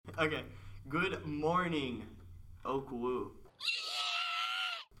Okay. Good morning, OKWU.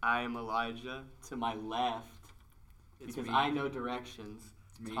 I am Elijah. To my left, It's because me. I know directions,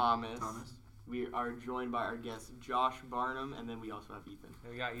 It's me, Thomas. Thomas. We are joined by our guest, Josh Barnum, and then we also have Ethan.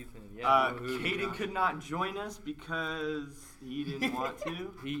 We got Ethan. Yeah. Caden could not join us because he didn't want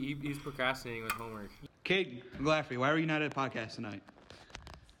to. He's procrastinating with homework. Kate Glaffrey, why were you not at a podcast tonight?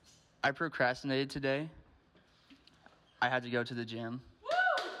 I procrastinated today. I had to go to the gym. Woo!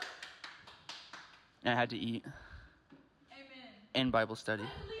 And I had to eat. Amen. And Bible study.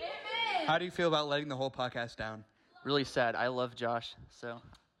 Amen. How do you feel about letting the whole podcast down? Really sad. I love Josh, so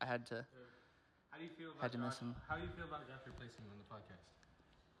I had to How do you feel about had to miss him. How do you feel about Josh replacing him on the podcast?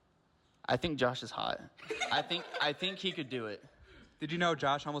 I think Josh is hot. I think he could do it. Did you know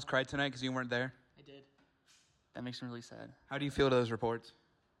Josh almost cried tonight because you weren't there? I did. That makes me really sad. How do you feel to those reports?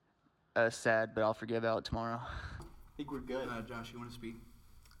 Sad, but I'll forget about it tomorrow. I think we're good. Josh, you want to speak?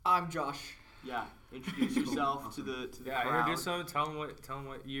 I'm Josh. Yeah. Introduce yourself to the Yeah, crowd. introduce him. Tell him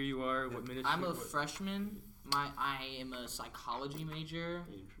what year you are, what ministry. I'm a freshman. I am a psychology major.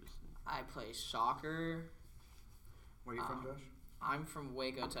 Interesting. I play soccer. Where are you from, Josh? I'm from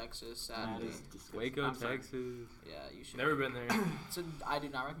Waco, Texas. That Sadly. is disgusting. Waco, I'm sorry. Texas. Yeah, you should. Never been there. I do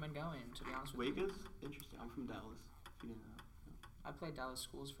not recommend going. To be honest with you, Waco's interesting. I'm from Dallas. If you didn't know. I played Dallas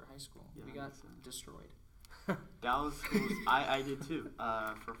schools for high school. Yeah, We that got makes sense. destroyed. Dallas schools. I did too.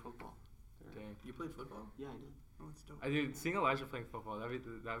 For football. Dang. You played football? Yeah, I did. Oh, that's dope. I do. Seeing Elijah playing football, that'd be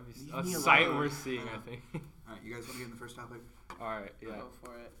Leave a me sight alone. worth seeing. I think. All right, you guys want to get in the first topic? All right. Yeah. Go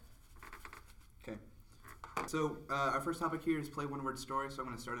for it. Okay. So our first topic here is play one-word story. So I'm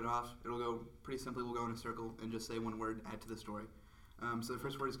going to start it off. It'll go pretty simply. We'll go in a circle and just say one word, add to the story. So the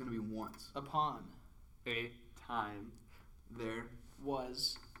first word is going to be once. Upon A. Time. There.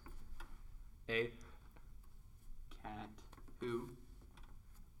 was A. Cat. Who.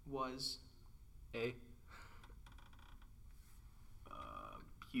 was A.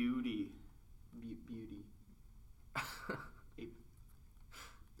 Beauty. Beauty. A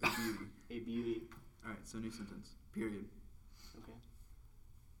beauty. A beauty. All right, so new sentence. Period. Okay.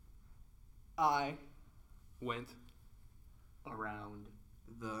 I Went Around.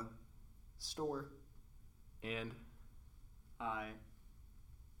 The. store and I.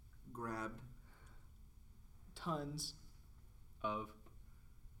 Grabbed. tons of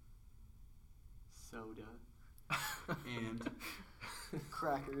Soda. And.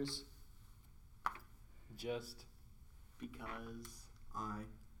 crackers just Because. I.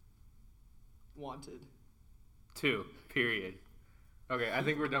 wanted. 2. Period. Okay, I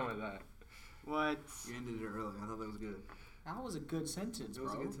think we're done with that. What? You ended it early. I thought that was good. That was a good sentence, That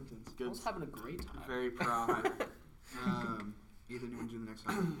was bro. a good sentence. I Good. was having a great time. Very proud. Ethan, you want to do the next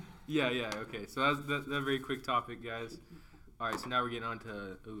one? Yeah. Okay. So that's that very quick topic, guys. All right. So now we're getting on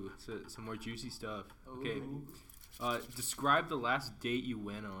to some more juicy stuff. Okay. Ooh. Describe the last date you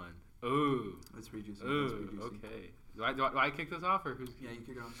went on. Ooh. That's pretty juicy. That's Ooh. pretty juicy. Okay. Do I kick this off or who's? Yeah, you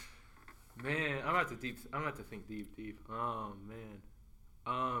kick it off. Man, I'm about to think deep. Oh man.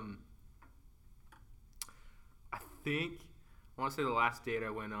 I think I want to say the last date I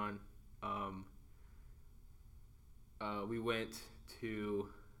went on. We went to,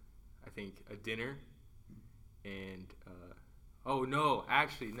 I think, a dinner, and oh no,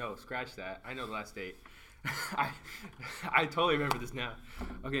 actually no, scratch that. I know the last date. I totally remember this now.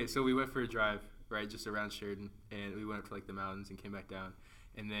 Okay, so we went for a drive, right, just around Sheridan, and we went up to like the mountains and came back down,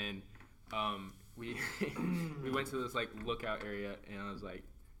 and then we we went to this like lookout area, and I was like,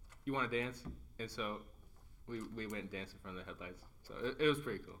 "You want to dance?" And so we went and danced in front of the headlights. So it was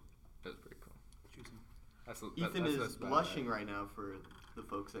pretty cool. It was pretty cool. Juicy. Ethan that's is about blushing that. right now for the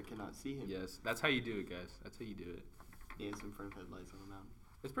folks that cannot see him. Yes, that's how you do it, guys. That's how you do it. Dance in front of headlights on a mountain.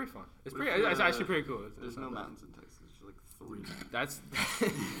 It's pretty fun. It's What pretty. if, It's actually pretty cool. There's no not bad. mountains in Texas. There's like 3. That's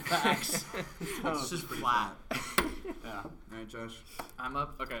Facts. Oh, It's just flat. Yeah. All right, Josh. I'm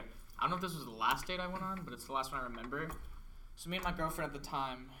up. Okay. I don't know if this was the last date I went on, but it's the last one I remember. So me and my girlfriend at the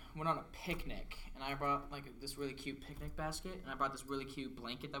time went on a picnic, and I brought like this really cute picnic basket, and I brought this really cute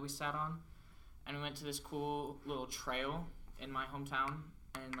blanket that we sat on, and we went to this cool little trail in my hometown,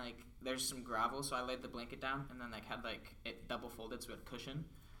 and like there's some gravel, so I laid the blanket down, and then like had like it double folded, so we had a cushion.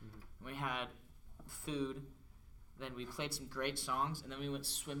 And we had food, then we played some great songs, and then we went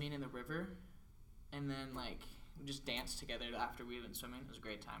swimming in the river, and then like we just danced together after we went swimming. It was a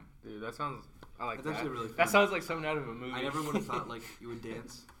great time. dude. That sounds. I like That's that. actually really fun. That sounds like something out of a movie. I never would have thought like you would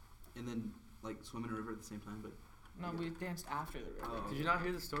dance and then like swim in a river at the same time, but No, we danced after the river. Oh. Did you not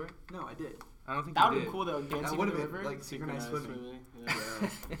hear the story? No, I did. I don't think That you would did. be cool though, dancing That in would the have been river. like synchronized swimming. Yeah.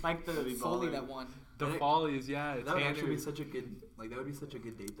 Like the That'd be Foley baller. that won. The That- Follies, yeah. That would actually be Tanner. such a good that would be such a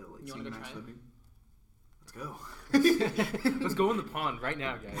good date though. Like You wanna go synchronized try it? swimming. Let's go. Let's go in the pond right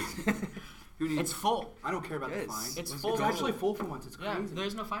now, guys. Who needs? It's full. I don't care about Yes. the fine. It's Let's full. It's go. actually full for once. It's Yeah, crazy.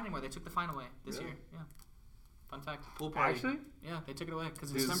 there's no fine anymore. They took the fine away this Really? year. Yeah. Fun fact. Pool party. Actually, Yeah, they took it away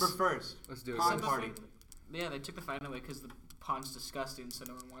because Dude, December 1st. let's do it. Pond guys. party. Yeah, they took the fine away because the pond's disgusting, so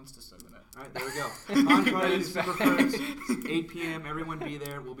no one wants to swim in it. All right, there we go. Pond party, That is December bad. 1st, 8 p.m. Everyone be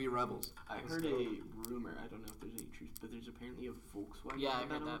there. We'll be rebels. I Let's heard go. a rumor. I don't know if there's any truth, but there's apparently a Volkswagen. Yeah, I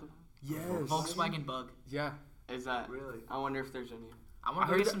event heard that. over Yes. Volkswagen Bug. Yeah. there. Is that? Really? I wonder if there's any. I I want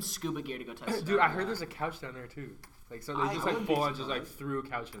to heard get that- some scuba gear to go test it Dude, out. I heard there's a couch down there too. Like, so they I just like wouldn't be full on just like surprised. threw a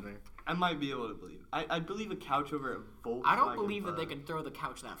couch in there. I might be able to believe. I believe a couch over a Volkswagen. I don't believe that they Bug. could throw the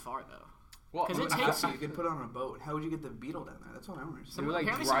couch that far though. Well, 'Cause it I- takes- You could put it on a boat. How would you get the beetle down there? That's what I don't They understand. would like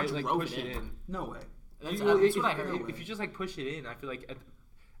Apparently drive, someone like drove push it it in. in. No way. That's, Well, that's if, what I heard. no way. if you just like push it in, I feel like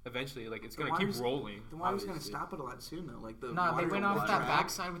eventually, like it's Then gonna why keep was- rolling. Then why was gonna obviously. stop it a lot soon though? Like the No, they water went will off that drag.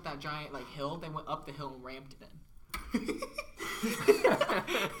 backside with that giant like hill. They went up the hill and ramped it in.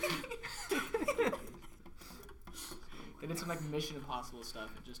 They did some like Mission Impossible stuff.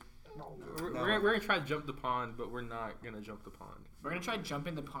 It just We're, No. we're gonna try to jump the pond, but we're not gonna jump the pond. we're gonna try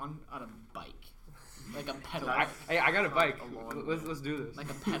jumping the pond on a bike, like a pedal, I got a bike. A long Let's do this. like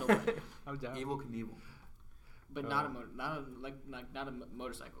a pedal bike, I'm down. Evil Knievel. but not a not a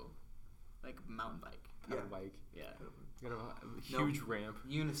motorcycle, like a mountain bike. Pedal Yeah. bike. Yeah. Got a huge ramp.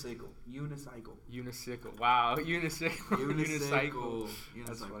 Unicycle. Unicycle. Unicycle. Wow. Unicycle. Unicycle.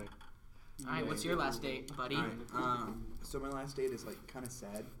 That's Unicycle. funny. All right, what's your last date, buddy? Alright, so my last date is like kind of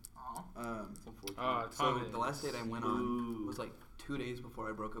sad. Aw. It's unfortunate. So Thomas. the last date I went on Ooh. was like 2 days before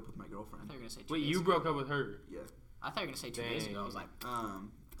I broke up with my I girlfriend. thought you were gonna say 2 Wait, days you ago. broke up with her? Yeah. I thought you were gonna say 2 days ago. I was like,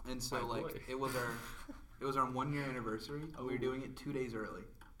 And so My like boy. it was our 1 year anniversary. And we were doing it 2 days early.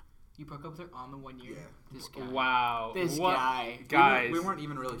 you broke up with her on the 1 year. Yeah. This guy. Wow. This What? guy. Guys. We weren't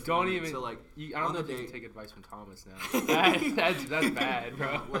even really. Don't feeling it, even. So like I don't on know the if you date- can take advice from Thomas now. That's bad,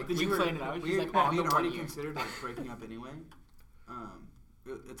 bro. Like, Did we you were- plan it out? We She's had, like, on we the had already 1 year. considered like breaking up anyway.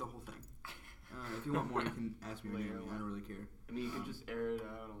 It's a whole thing. If you want more, you can ask me. Later Later. I on. don't really care. I mean, you could just air it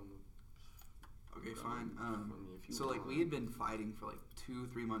out on the. Okay, fine. if you So like want. we had been fighting for like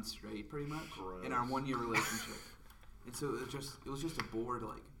 2-3 months straight, pretty much, in our Gross. 1 year relationship, and so it was just a bore to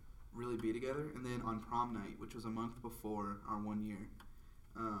like really be together. And then on prom night, which was a month before our 1 year,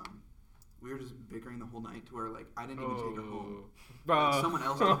 we were just bickering the whole night to where like I didn't even take her home. Bro. Like, someone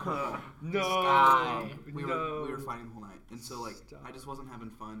else took her home. No. guy. We no. were fighting the whole night, and so like Stop. I just wasn't having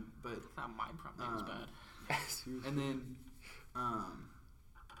fun. But I thought my prom date was bad. and then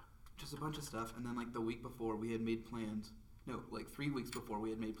just a bunch of stuff. And then like the week before, we had made plans. No, like 3 weeks before, we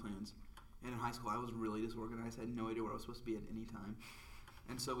had made plans. And in high school, I was really disorganized. I had no idea where I was supposed to be at any time.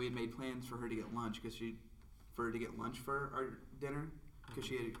 And so we had made plans for her to get lunch for our dinner because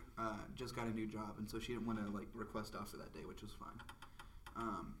she had just got a new job, and so she didn't want to like request off for that day, which was fine.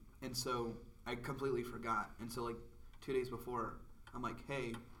 And so I completely forgot. And so like 2 days before, I'm like,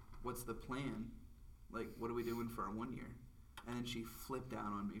 hey, what's the plan? Like, what are we doing for our 1 year? And then she flipped out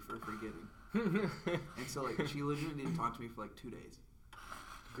on me for forgetting. And so like she legitimately didn't talk to me for like 2 days.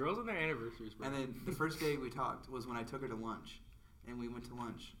 Girls on their anniversaries, bro. And then the first day we talked was when I took her to lunch, and we went to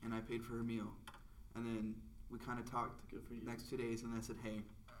lunch, and I paid for her meal. And then we kind of talked Good for you. next 2 days, and I said, hey,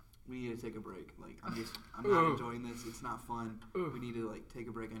 we need to take a break. Like, I'm not Ooh. enjoying this. It's not fun. Ooh. We need to like take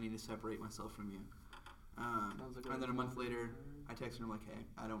a break. I need to separate myself from you. Sounds like And then a month later, I texted her like, hey,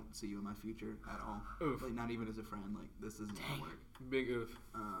 I don't see you in my future at all. Oof. Like, not even as a friend. Like, this isn't Dang. gonna work. Big oof.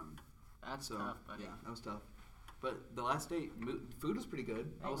 That's So tough, buddy. yeah, that was tough. But the last date, food was pretty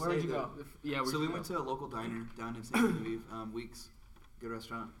good. I will Where say would you that- go? Yeah. So we went to a local diner down in St. Genevieve. Weeks, good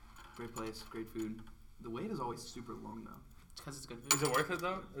restaurant, great place, great food. The wait is always super long though. It's because it's good Is food. it worth it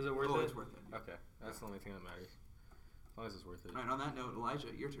though? Is it worth Oh, it? it's worth it. Yeah. Okay, that's the only thing that matters. As long as it's worth it. All right. On that note, Elijah,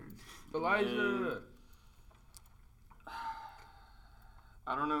 your turn. Elijah.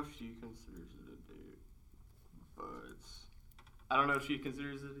 I don't know if she considers it a date, but I don't know if she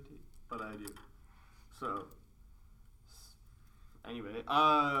considers it a date, but I do. So, anyway,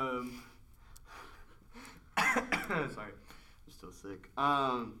 sorry, I'm still sick.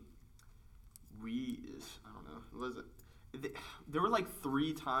 I don't know, was it? There were like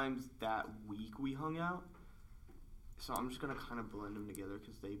 3 times that week we hung out. So I'm just gonna kind of blend them together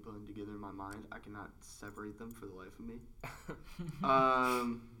because they blend together in my mind. I cannot separate them for the life of me.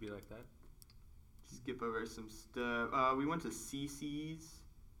 Be like that. Skip over some stuff. We went to CC's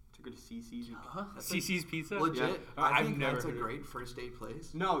to to go to CC's. That's CC's Pizza. legit. Yeah. I I've think never that's a heard of it. great first date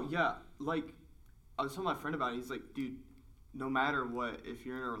place. No, yeah, like I was telling my friend about it. He's like, dude, no matter what, if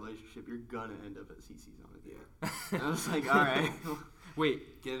you're in a relationship, you're gonna end up at CC's on a date. Yeah. And I was like, all right.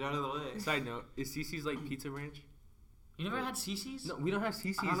 Wait, Get it out of the way. side note, is CC's like Pizza Ranch? You never had CC's? No, we don't have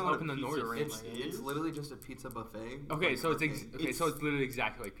CC's I don't know what up in a the Pizza north. Ranch It's is. it's literally just a pizza buffet. Okay, Like so it's arcade. so it's literally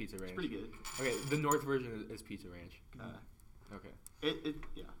exactly like Pizza Ranch. It's pretty good. Okay, the north version is Pizza Ranch. Okay.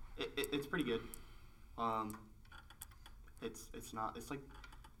 It's pretty good. It's not. It's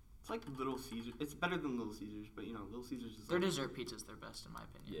like Little Caesars. It's better than Little Caesars, but you know, Little Caesars is Their like, dessert pizza's their best, in my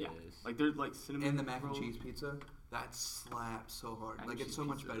opinion. Yes. like they're like cinnamon And the mac and roll. cheese pizza, that slaps so hard. Mac Like and it's cheese so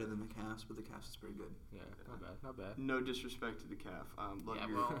much pizza. better than the Cass, but the Cass is pretty good. Yeah, not bad. No disrespect to the calf. Love Yeah,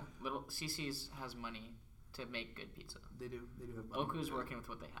 your. well, little CC's has money to make good pizza. They do have. money. OKWU's working with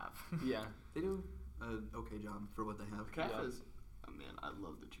what they have. Yeah. They do an okay job for what they have. The calf Yeah. is. Oh man, I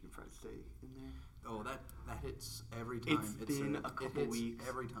love the chicken fried steak in there. Oh, that hits every time. It's been a it couple hits weeks.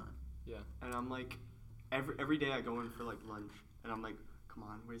 every time. Yeah. And I'm like, every day I go in for like lunch, and I'm like, come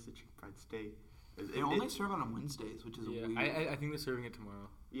on, where's the chicken fried steak? They only serve on Wednesdays, which is Yeah. weird. I think they're serving it tomorrow.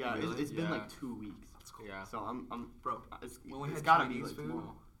 yeah, Really? it's been Yeah. like 2 weeks. That's cool. Yeah. So I'm Bro, it's, when we it's had gotta Chinese be like food,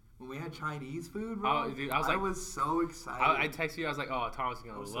 tomorrow. when we had Chinese food, bro, Oh, dude, I was like- so excited. I texted you. I was like, "Oh, Thomas is I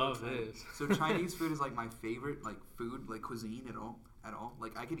gonna was so love excited. this." So Chinese food is like my favorite, like food, like cuisine at all.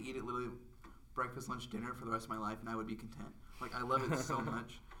 Like I could eat it literally breakfast, lunch, dinner for the rest of my life, and I would be content. Like I love it so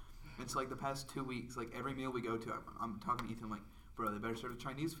much. And so like the past 2 weeks, like every meal we go to, I'm talking to Ethan like, bro, they better serve the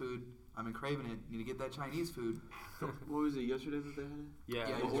Chinese food. I've been craving it. Need to get that Chinese food. What was it yesterday that they had? Yeah.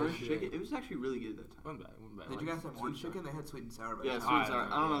 Yeah, it The was orange good. chicken. It was actually really good that time. Wasn't bad. Did you guys have Sweet orange and chicken? They had sweet and sour. Yeah, but sweet and I sour.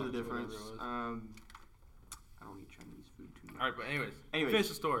 don't I don't know, know the yeah, whatever difference. it was. I don't eat Chinese food too much. All right, but anyways, Anyways. finish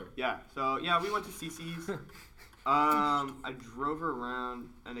the story. Yeah. So yeah, we went to CC's. I drove her around,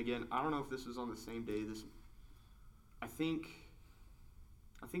 and again, I don't know if this was on the same day. I think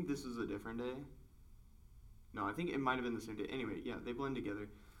this was a different day. No, I think it might have been the same day. Anyway, yeah, they blend together.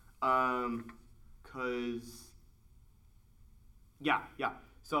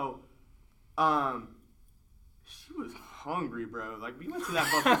 So, she was hungry, bro. Like we went to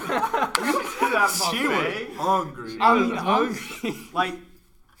that buffet. We went to that buffet. She was hungry. I was mean, hungry. like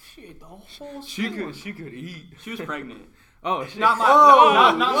She ate the whole She could eat. she was pregnant. Oh, shit. Not my. Whoa,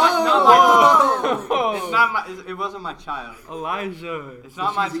 no, not my. Whoa. It's not my. It wasn't my child. Elijah. It's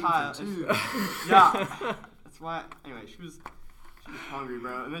not my she's eating child. too. Yeah. That's why. Anyway, she was hungry,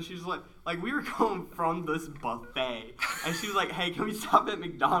 bro. And then she was like we were going from this buffet, and she was like, "Hey, can we stop at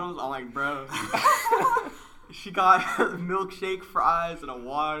McDonald's?" I'm like, "Bro." She got her milkshake, fries, and a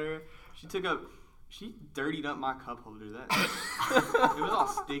water. She dirtied up my cup holder. It was all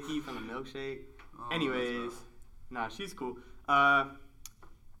sticky from the milkshake. Oh, Anyways, nah, she's cool.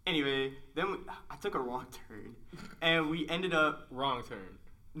 Anyway, then I took a wrong turn, and we ended up. Wrong turn.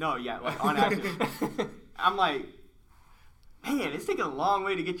 No, yeah, like on accident. I'm like, man, it's taking a long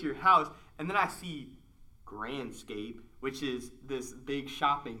way to get to your house. And then I see Grandscape, which is this big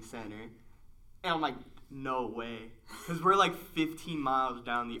shopping center. And I'm like, no way. Because we're like 15 miles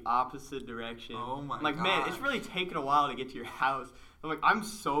down the opposite direction. Oh my I'm like, man, it's gosh. really taking a while to get to your house. I'm like, I'm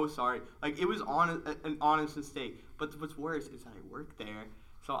so sorry. Like, it was an honest mistake. But what's worse is that I work there.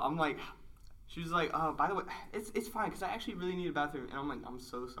 So I'm like, she was like, by the way, it's fine because I actually really need a bathroom. And I'm like, I'm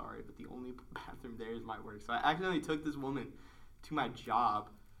so sorry, but the only bathroom there is my work. So I accidentally took this woman to my job.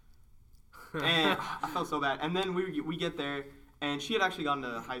 And I felt so bad. And then we get there, and she had actually gone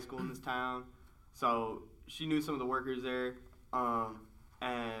to high school in this town. So she knew some of the workers there.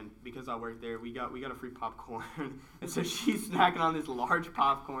 And because I worked there, we got a free popcorn. And so she's snacking on this large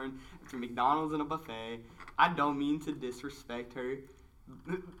popcorn from McDonald's and a buffet. I don't mean to disrespect her,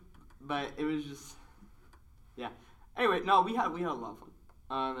 but it was just, yeah. Anyway, no, we had a lot of fun.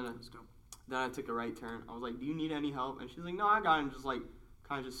 Then I took a right turn. I was like, "Do you need any help?" And she's like, "No, I got it." And just like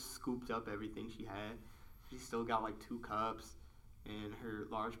kind of just scooped up everything she had. She still got like 2 cups and her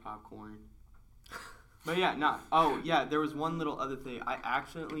large popcorn. But yeah, nah. Oh yeah, there was one little other thing. I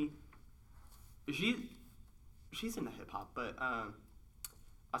accidentally. She's into hip hop, but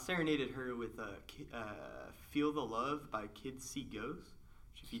I serenaded her with "Feel the Love" by Kids See Ghosts.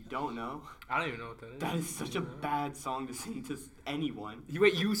 Which, if you don't know, I don't even know what that is. that is such a bad song to sing to anyone.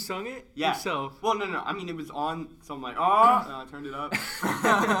 You sung it? Yeah. Yourself? Well, no. I mean, it was on, so I'm like, oh, and I turned it up.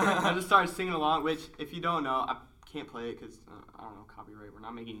 I just started singing along, which, if you don't know, I can't play it because, I don't know, copyright. We're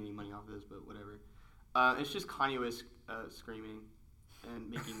not making any money off this, but whatever. It's just Kanye West screaming and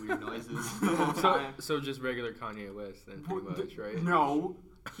making weird noises the whole time. So just regular Kanye West then, pretty much, right? No.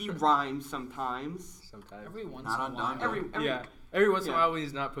 He rhymes sometimes. Sometimes. Every once Not in a on while. Donda. Every Yeah. Every once in a Yeah. while when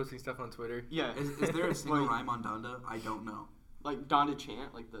he's not posting stuff on Twitter. Yeah. Is there a single Like- rhyme on Donda? I don't know. Like Donda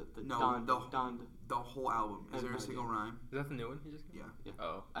Chant, like the No, Donda. The whole album. I Is have there no a single idea. rhyme? Is that the new one he just got? Yeah. Yeah.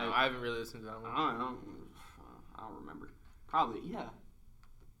 Oh, I- no, I haven't really listened to that one. I don't know. I don't remember. Probably, yeah.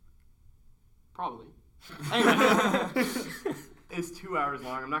 Probably. Anyway, it's 2 hours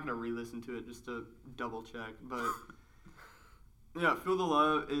long. I'm not gonna re-listen to it just to double check, but yeah, "Feel the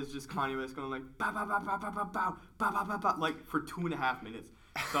Love" is just Kanye West going like bow bow bow bow bow bow bow bow bow bow bow like for 2.5 minutes.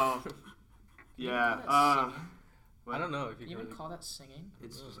 So yeah, I don't know if you You can even call that singing?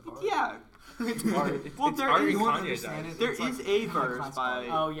 It's just art. yeah. It's art. It's, Well, it's there art is- in You won't Kanye's understand eyes. it. There It's is like- a like verse classical by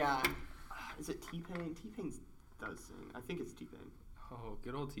Oh yeah. is it T-Pain? T-Pain does sing. I think it's T-Pain. Oh,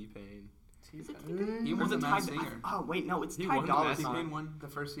 good old T-Pain. Is it T-Pain? He Or won is the it Masked Ty- Singer. Oh wait, no, it's He Ty won the Dolla Masked Sign. T-Pain won the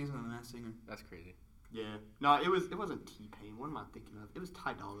first season of The Masked Singer. That's crazy. Yeah. No, it wasn't T-Pain. What am I thinking of? It was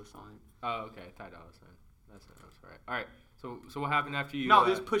Ty Dolla Sign. Oh, okay. Ty Dolla Sign. That's right. All right. So what happened after you? No,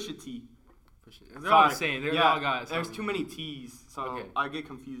 it's Pusha T. They're all the same. They all got. There's some- too many T's, so Okay. I get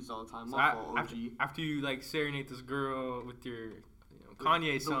confused all the time. So My fault, OG. after you like serenade this girl with your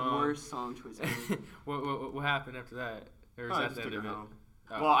Kanye the song. worst song choice ever. what happened after that? Or is I that just the took end her of it? home.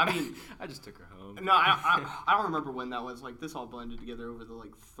 Oh. Well, I mean, I just took her home. no, I don't remember when that was. Like, this all blended together over the,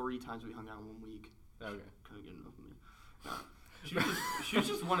 3 times we hung out in 1 week. Okay. Couldn't get enough of me. No. She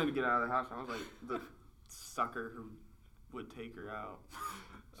just wanted to get out of the house. I was like the sucker who would take her out.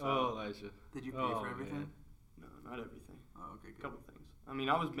 So, Oh, Elijah. Did you pay Oh, for everything? man. no, not everything. Oh, okay, A good. couple things. I mean,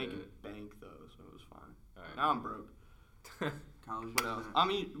 I was making Good. bank though, so it was fine. All right. Now I'm broke. College. What else? I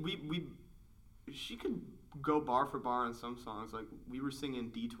mean, she could go bar for bar on some songs. Like, we were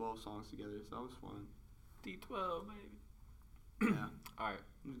singing D12 songs together, so that was fun. D12, baby. Yeah, All right.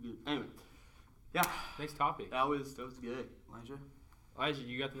 it was good. Anyway, yeah, Next topic. that was good. Elijah? Elijah,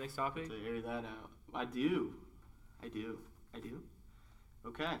 you got the next topic? To air that out. I do.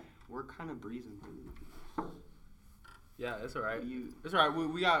 Okay, we're kind of breezing through. Yeah, that's all right. You. That's all right.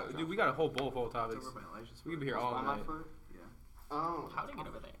 We got a whole bowl full of It's topics. over by Elijah's We could foot. be here all on my night. foot? Yeah. Oh. How did it get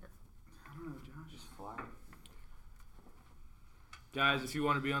over there? I don't know, Josh. Just fly. Guys, if you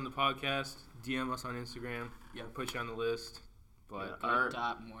want to be on the podcast, DM us on Instagram. Yeah. Put you on the list. But Yeah. Our- Good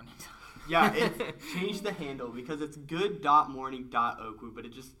dot morning. Yeah, change the handle because it's good.morning.oku, but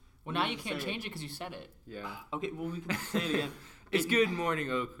it just. Well, now we you need to can't say change it because you said it. yeah. Okay, well, we can say it again. It's It- Good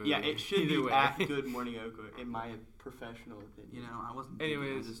Morning Oku. Yeah, it should Either be way. at Good Morning Oku, in my professional opinion. You know, I wasn't thinking, I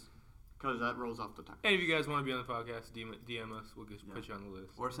Anyways. just, Because that rolls off the tongue. And if you guys want to be on the podcast, DM us. We'll just put you on the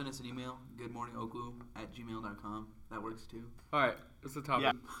list. or send us an email, goodmorningoklu@gmail.com. That works too. All right. What's the topic?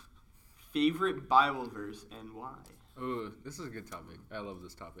 Yeah. Favorite Bible verse and why? Ooh, this is a good topic. I love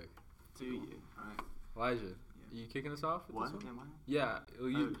this topic. Do you? Alright. Elijah, Yeah. you kicking us off with What? this one? Am I? Yeah.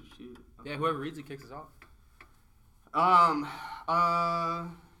 You, Oh, shoot. yeah, whoever reads it kicks us off. I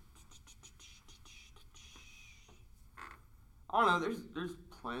don't know. There's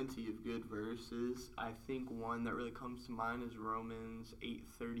plenty of good verses. I think one that really comes to mind is Romans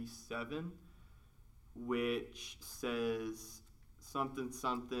 8:37, which says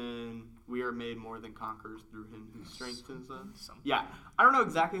something. We are made more than conquerors through Him who strengthens us. Something. Yeah, I don't know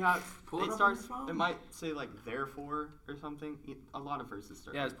exactly how Pull it it up starts. on your phone. It might say like therefore or something. A lot of verses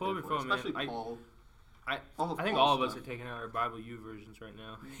start. Yeah, with just pull up your therefore, phone, man. especially Paul. I All of think Paul's all of us stuff. are taking out our Bible U versions right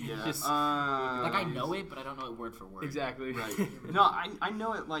now. Yeah. Just Like I know it, but I don't know it word for word. exactly. Right. No, I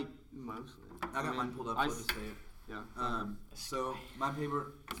know it like mostly. I got mine pulled up, I so I'll just say it. Yeah. So my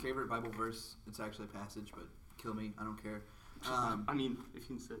favorite Bible verse, it's actually a passage, but kill me, I don't care. I mean, if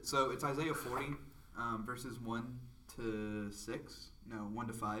you can say. So it's Isaiah 40, verses 1 to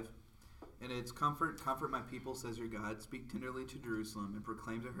 5. And it's comfort my people, says your God. Speak tenderly to Jerusalem and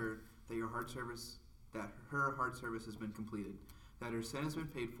proclaim to her that her hard service has been completed, that her sin has been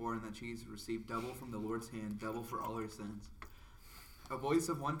paid for, and that she's received double from the Lord's hand, double for all her sins. A voice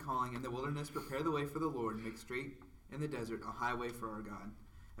of one calling in the wilderness, prepare the way for the Lord, make straight in the desert a highway for our God.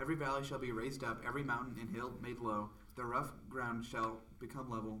 Every valley shall be raised up, every mountain and hill made low. The rough ground shall become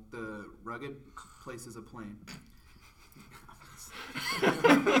level, the rugged places a plain.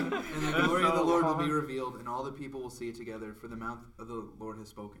 And the glory of the Lord will be revealed, and all the people will see it together, for the mouth of the Lord has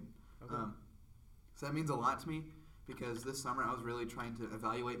spoken. Okay. So that means a lot to me, because this summer I was really trying to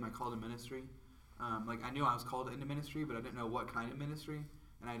evaluate my call to ministry. I knew I was called into ministry, but I didn't know what kind of ministry,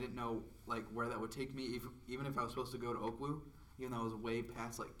 and I didn't know where that would take me, even if I was supposed to go to OKWU, even though I was way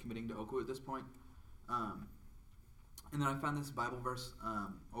past committing to OKWU at this point. And then I found this Bible verse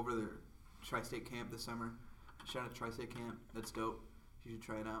over the Tri-State Camp this summer. Shout out to Tri-State Camp. That's dope. You should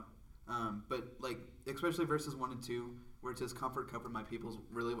try it out. But especially verses 1 and 2, where it says, comfort my people, is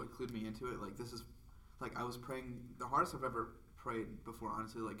really what clued me into it. This is, I was praying, the hardest I've ever prayed before,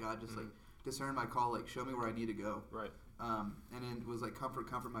 honestly. Like, God, just, like, discern my call. Like, show me where I need to go. Right. And it was, like, comfort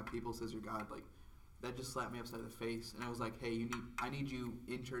my people, says your God. Like, that just slapped me upside the face. And I was like, hey, I need you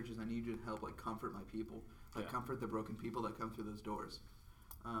in churches. I need you to help, like, comfort my people. Like, comfort the broken people that come through those doors.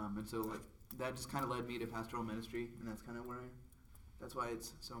 And so, like, that just kind of led me to pastoral ministry. And that's kind of that's why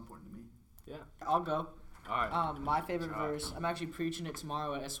it's so important to me. Yeah. I'll go. All right. My favorite verse, I'm actually preaching it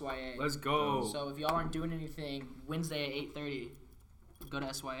tomorrow at SYA. Let's go. So if y'all aren't doing anything, Wednesday at 8:30, go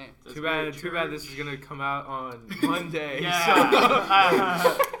to SYA. Too bad this is gonna come out on Monday.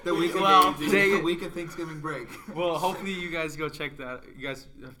 Yeah. The week of Thanksgiving break. Well, hopefully you guys go check that. You guys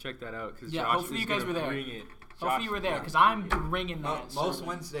have checked that out because Josh hopefully is you guys gonna were there. bring it. Hopefully you were there because I'm bringing that. Most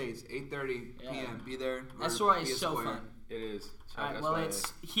Wednesdays, 8:30 p.m. Be there. SYA is so fun. It is. All right. Well,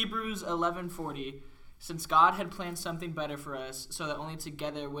 it's Hebrews 11:40. Since God had planned something better for us, so that only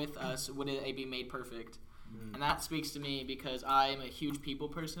together with us would it be made perfect. And that speaks to me because I am a huge people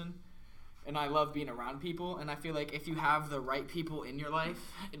person, and I love being around people. And I feel like if you have the right people in your life,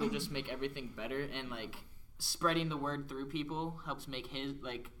 it'll just make everything better. And like spreading the word through people helps make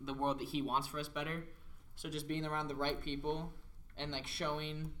the world that He wants for us better. So just being around the right people and like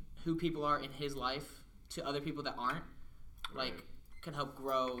showing who people are in His life to other people that aren't, like, can help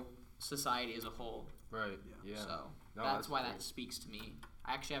grow society as a whole. Right. Yeah. So that's why that speaks to me.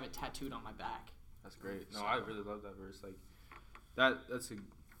 I actually have it tattooed on my back. That's great. No, I really love that verse. Like that's a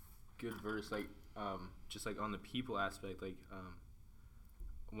good verse. Like just like on the people aspect. Like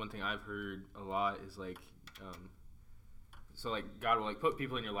one thing I've heard a lot is like so like God will like put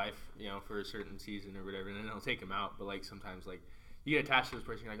people in your life, you know, for a certain season or whatever, and then He'll take them out. But like sometimes like you get attached to this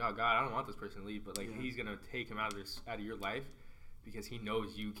person, you're like, oh God, I don't want this person to leave, but like He's gonna take him out of your life because He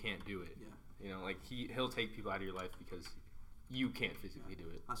knows you can't do it. Yeah. You know, like He'll take people out of your life because you can't physically do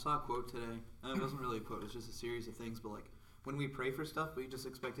it. I saw a quote today. It wasn't really a quote. It was just a series of things. But like when we pray for stuff, we just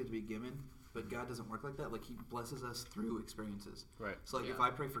expect it to be given. But God doesn't work like that. Like He blesses us through experiences. Right. So like if I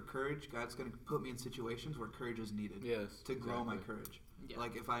pray for courage, God's going to put me in situations where courage is needed. Yes. To grow my courage. Yeah.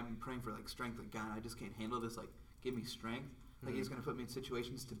 Like if I'm praying for like strength, like God, I just can't handle this. Like give me strength. Like He's going to put me in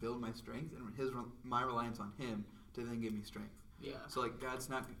situations to build my strength, and my reliance on Him to then give me strength. Yeah. So like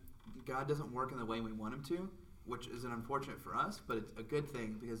God doesn't work in the way we want Him to, which is unfortunate for us, but it's a good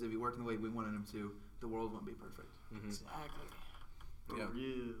thing because if He worked in the way we wanted Him to, the world wouldn't be perfect. Exactly. Yeah.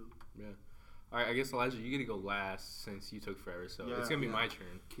 Yeah. All right, I guess Elijah, you get to go last since you took forever, so it's gonna be my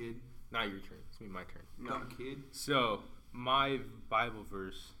turn. Kid. Not your turn. It's gonna be my turn. Dumb kid. So my Bible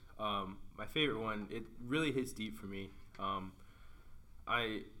verse, my favorite one, it really hits deep for me.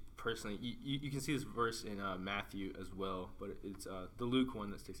 I personally, you can see this verse in Matthew as well, but it's the Luke one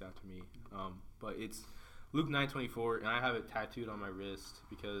that sticks out to me. But it's Luke 9:24, and I have it tattooed on my wrist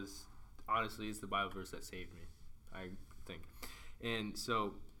because honestly, it's the Bible verse that saved me, I think. And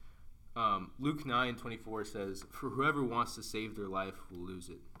so Luke 9:24 says, "For whoever wants to save their life will lose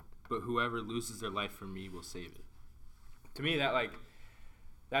it, but whoever loses their life for me will save it." To me,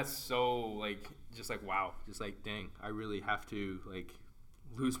 that's so like just like wow, just like dang, I really have to like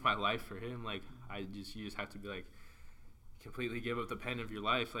lose my life for Him. Like you just have to be like completely give up the pen of your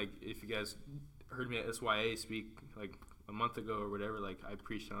life. Like if you guys heard me at SYA speak like a month ago or whatever, like I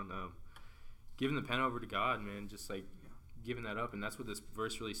preached on giving the pen over to God, man, just like giving that up. And that's what this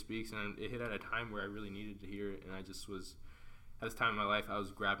verse really speaks, and it hit at a time where I really needed to hear it. And I just was at this time in my life, I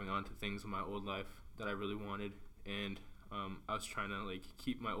was grabbing onto things in my old life that I really wanted, and I was trying to like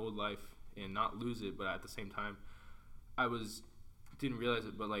keep my old life and not lose it, but at the same time I didn't realize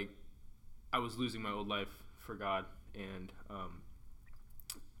it, but like I was losing my old life for God, and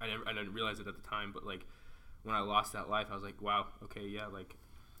I didn't realize it at the time, but like when I lost that life, I was like, wow, okay, yeah, like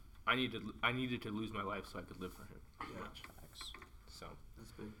I needed to lose my life so I could live for Him. Yeah. So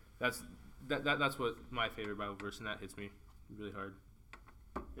That's big. That's what my favorite Bible verse, and that hits me really hard.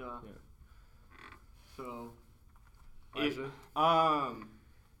 Yeah. So Elijah?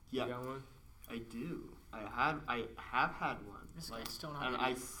 Yeah. You got one? I do. I have had one. This Like, guy's still not and ready.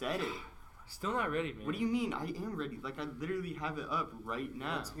 I said it. Still not ready, man. What do you mean? I am ready. Like I literally have it up right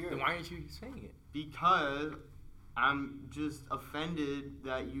now. Let's hear Then it. why aren't you saying it? Because I'm just offended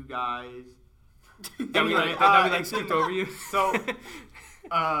that you guys. That we Anyway, like skipped over you. So,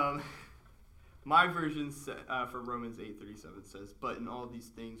 my version for Romans 8:37 says, "But in all these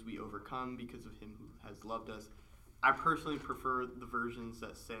things we overcome because of Him who has loved us." I personally prefer the versions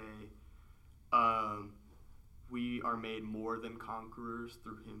that say, "We are made more than conquerors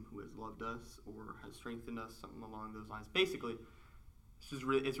through Him who has loved us or has strengthened us," something along those lines. Basically,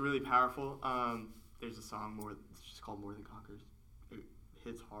 it's really powerful. There's a song it's just called "More Than Conquerors." It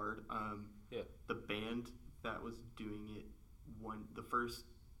hits hard. Yeah. The band that was doing it the first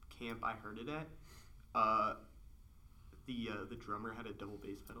camp I heard it at, the drummer had a double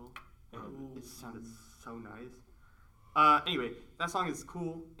bass pedal, and it sounded so nice. Anyway, that song is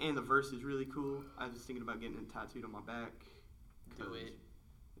cool, and the verse is really cool. I was thinking about getting it tattooed on my back. Do it.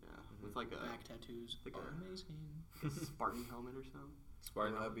 Yeah, with like a Back tattoos like are a- amazing. a Spartan helmet or something.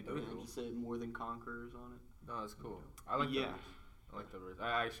 Spartan. That'd be Yeah, dope. and just said "More Than Conquerors" on it. No, that's cool. I like Yeah. that verse. I like that verse.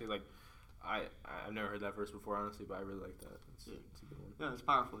 I actually like. I've never heard that verse before, honestly, but I really like that. It's a good one. Yeah, it's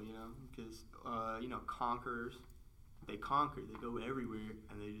powerful, because conquerors, they conquer, they go everywhere,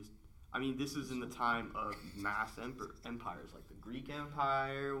 and they just. I mean, this is in the time of mass empires, like the Greek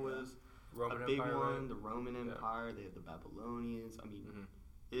Empire was Roman a big Empire, one. right? The Roman Yeah. Empire, they had the Babylonians. I mean, Mhm.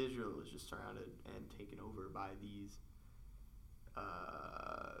 Israel was just surrounded and taken over by these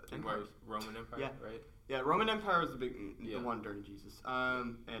Empire, empires. Roman Empire, Yeah. right? Yeah, Roman Empire was the Yeah. one during Jesus.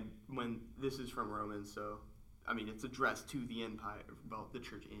 And when this is from Romans, so I mean, it's addressed to the empire, well, the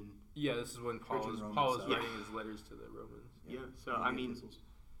church in. Yeah, this is when Paul in was Romans, writing yeah. his letters to the Romans. Yeah, so I mean,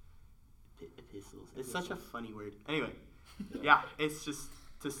 epistles. It's such a funny word. Anyway, yeah, it's just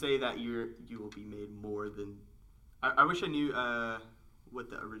to say that you will be made more than. I wish I knew what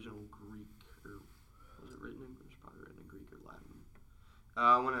the original Greek, or was it written in? It was probably written in Greek or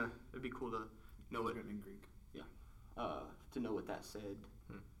Latin. It'd be cool to know what written in Greek. to know what that said,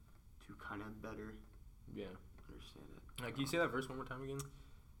 Hmm. to kind of better Yeah. understand it. Can you say that verse one more time again?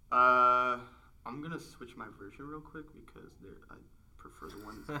 I'm gonna switch my version real quick because I prefer the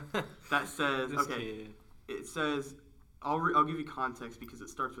ones that says This okay. kid. It says I'll give you context because it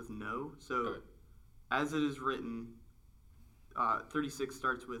starts with no. So Okay. as it is written, 36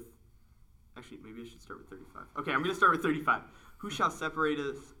 starts with. Actually, maybe I should start with 35. Okay, I'm gonna start with 35. Who shall separate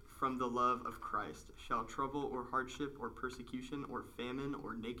us from the love of Christ? Shall trouble or hardship or persecution or famine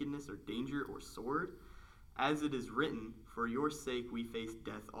or nakedness or danger or sword? As it is written, for your sake we face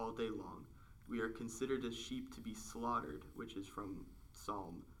death all day long. We are considered as sheep to be slaughtered, which is from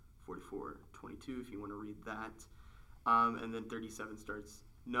Psalm 44:22, if you want to read that. And then 37 starts,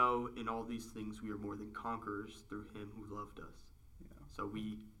 no, in all these things we are more than conquerors through him who loved us. Yeah. So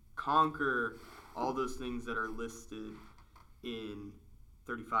we conquer all those things that are listed in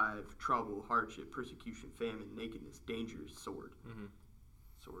 35: trouble, hardship, persecution, famine, nakedness, danger, sword. Mm-hmm.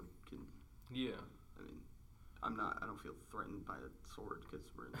 Sword can, Yeah. I mean, I don't feel threatened by a sword because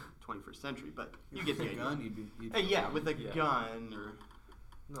we're in the 21st century, but you get the a idea. gun, you'd Hey, yeah, with a Yeah. gun or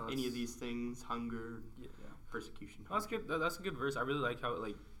No, any of these things, hunger, Yeah. persecution. That's good. That's a good verse. I really like how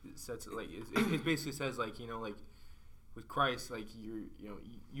it sets it it basically says like with Christ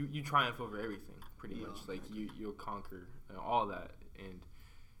you triumph over everything pretty Yeah, much you'll conquer all that, and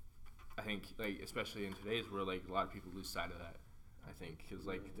I think especially in today's world a lot of people lose sight of that. I think because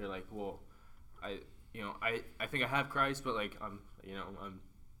they're like, well, I think I have Christ, but I'm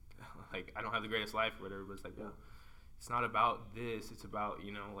I don't have the greatest life or whatever. But it's well, it's not about this. It's about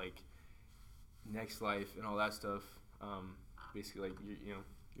next life and all that stuff. Basically,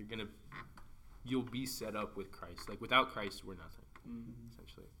 you'll be set up with Christ. Without Christ, we're nothing. Mm-hmm.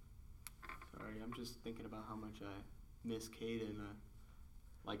 Essentially. Sorry, I'm just thinking about how much I miss Cade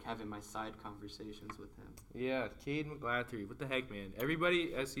and having my side conversations with him. Yeah, Cade McGlattery. What the heck, man?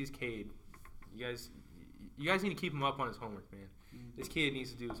 Everybody sees Cade. You guys need to keep him up on his homework, man. This kid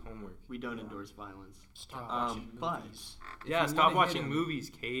needs to do his homework. We don't endorse violence. Stop Um, watching but- movies. Yeah, you stop wanna hit watching him- movies,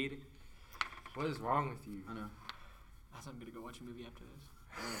 Cade. What is wrong with you? I know. I think I'm gonna go watch a movie after this.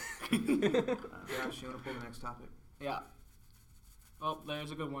 Josh, you want to pull the next topic? Yeah. Oh,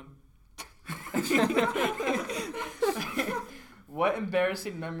 there's a good one. What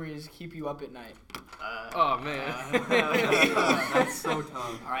embarrassing memories keep you up at night? Oh man. That's so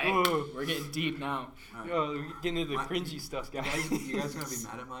tough. All right, Whoa. we're getting deep now. All right. Yo, we're getting into the My- cringy stuff, guys. You guys are gonna be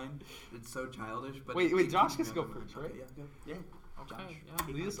mad at mine. It's so childish, but Wait, it Josh keeps gets me to up go at first, night. right? Okay, yeah, go. Yeah. Okay. Josh.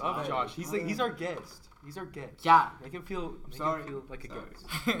 Yeah. Lead us up, Josh. He's our guest. He's our guest. Yeah. Make him feel. Make sorry. him feel like a Sorry.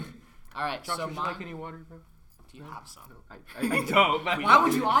 guest. All right. Josh, so would you mine. like any water, bro? Do you have some? I don't. But Why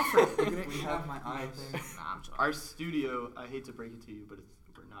would you offer it? We have my eyes there. Nah, I'm sorry. Our studio, I hate to break it to you, but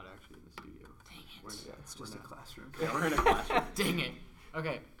we're not actually in the studio. Dang it. We're in a, It's just a classroom. yeah, we're in a classroom. Dang it.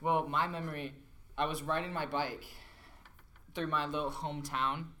 Okay. Well, my memory, I was riding my bike through my little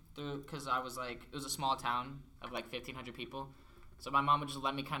hometown because I was it was a small town of 1,500 people. So my mom would just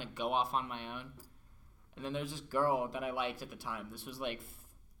let me kind of go off on my own. And then there's this girl that I liked at the time. This was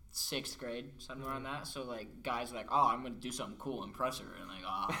 6th grade, something around that. So guys were oh, I'm gonna do something cool, impress her,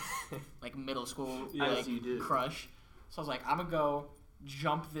 and middle school As you do. crush. So I was I'm gonna go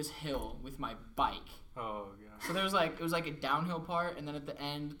jump this hill with my bike. Oh god. So there was it was a downhill part, and then at the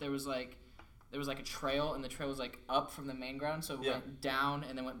end there was there was like a trail, and the trail was like up from the main ground, so it went down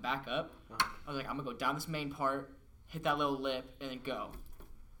and then went back up. I was like, I'm gonna go down this main part, hit that little lip, and then go.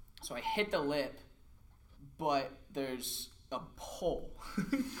 So I hit the lip, but there's a pole.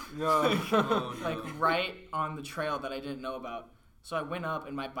 Like right on the trail that I didn't know about. So I went up,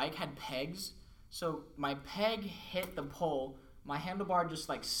 and my bike had pegs. So my peg hit the pole, my handlebar just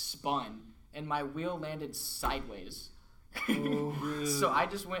like spun, and my wheel landed sideways. So I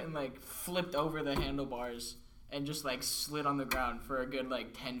just went and like flipped over the handlebars and just like slid on the ground for a good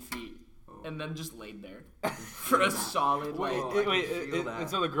like 10 feet. And then just laid there for a solid Wait, and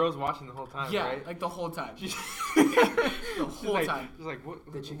so the girl's watching the whole time, yeah, right? like the whole time. The whole time. She's like,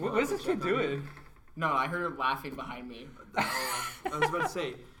 what is this kid doing? No, I heard her laughing behind me. I was about to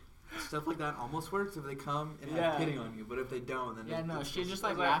say, stuff like that almost works if they come and have hitting on you, but if they don't, then yeah, no, she just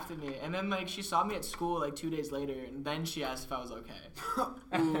like laughed at me, and then like she saw me at school like 2 days later, and then she asked if I was okay.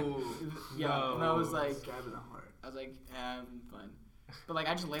 Ooh, yeah, and I was like, stab in the heart. I was like, I'm fine. But like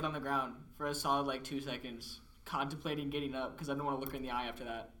I just laid on the ground for a solid like 2 seconds, contemplating getting up because I didn't want to look her in the eye after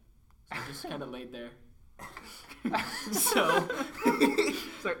that. So I just kind of laid there. So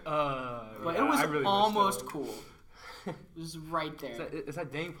it's like, but it was really almost cool. It was right there. It's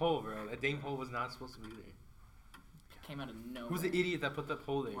that dang pole, bro. That dang pole was not supposed to be there. It came out of nowhere. Who's the idiot that put that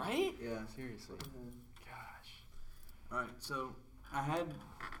pole there? Right? Yeah, seriously. Gosh. All right, so I had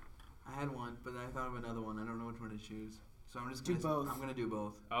one, but I thought of another one. I don't know which one to choose. So I'm just gonna do both. I'm gonna do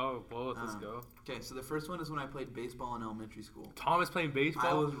both. Oh, both. Let's go. Okay, so the first one is when I played baseball in elementary school. Thomas playing baseball.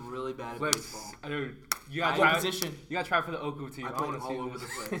 I was really bad at baseball. Dude, you gotta try. Position. You gotta try for the OKWU team. I played all over the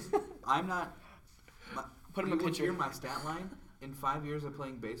place. I'm not. Put him a picture. Hear my stat line. In 5 years of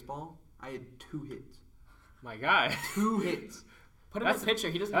playing baseball, I had 2 hits. My God. 2 hits. Put him in a picture.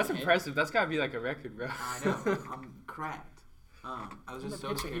 He doesn't. That's impressive. That's gotta be like a record, bro. I know. I'm cracked. I was just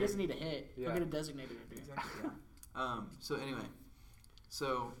so scared. He doesn't need a hit. Yeah. He'll get a designated hitter. Exactly. Yeah. So anyway,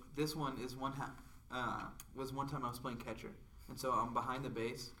 so this one is one time I was playing catcher, and so I'm behind the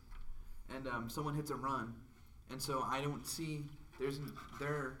base, and someone hits a run, and so I don't see.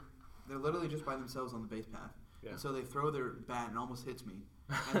 They're literally just by themselves on the base path. Yeah. And so they throw their bat and almost hits me.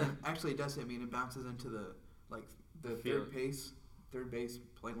 And then actually it does hit me and it bounces into the third base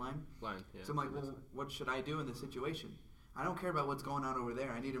plate line. Yeah. So I'm like, well, what should I do in this situation? I don't care about what's going on over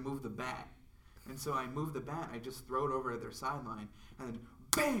there. I need to move the bat. And so I move the bat. I just throw it over at their sideline. And then,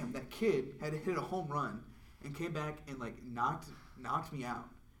 bam, that kid had hit a home run and came back and like knocked me out.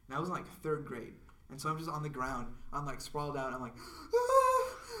 And I was in like 3rd grade. And so I'm just on the ground. I'm like sprawled out. I'm like,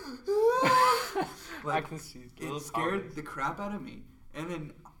 I can see. It scared the crap out of me.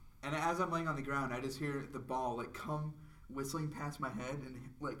 And as I'm laying on the ground, I just hear the ball like come whistling past my head and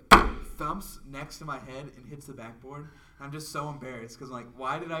like thumps next to my head and hits the backboard. And I'm just so embarrassed because like,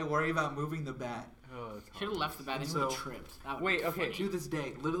 why did I worry about moving the bat? Oh, should have left the bat and he would have tripped. Wait, okay. To this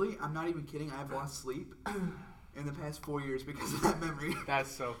day, literally, I'm not even kidding. I have lost sleep in the past 4 years because of that memory. That's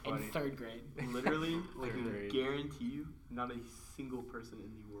so funny. In 3rd grade. Literally, like, Third grade. guarantee you, not a single person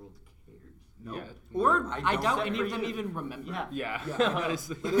in the world cares. Nope. Yeah. Or I doubt Except any for of them you. even remember. Yeah. Yeah,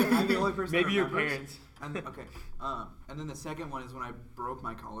 Honestly. Literally, I'm the only person Maybe that your remembers. parents. And okay, and then the second one is when I broke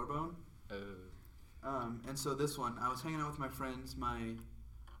my collarbone. And so this one, I was hanging out with my friends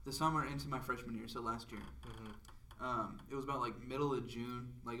the summer into my freshman year, so last year. Mm-hmm. It was about like middle of June,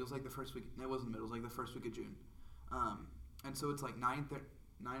 like it was like the first week. It wasn't middle, it was like the first week of June. And so it's like 9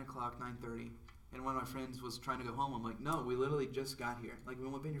 o'clock, 9:30, and one of my friends was trying to go home. I'm like, no, we literally just got here. Like we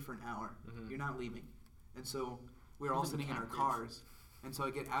only been here for an hour. Mm-hmm. You're not leaving. And so we were all sitting in our cars. And so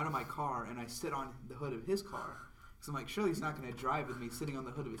I get out of my car and I sit on the hood of his car. Because I'm like, surely he's not going to drive with me sitting on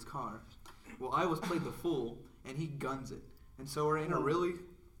the hood of his car. Well, I was played the fool, and he guns it. And so we're in a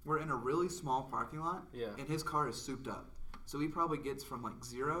really small parking lot, and his car is souped up. So he probably gets from like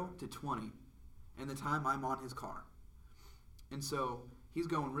 0 to 20 in the time I'm on his car. And so he's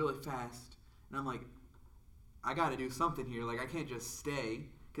going really fast, and I'm like, I got to do something here. Like, I can't just stay,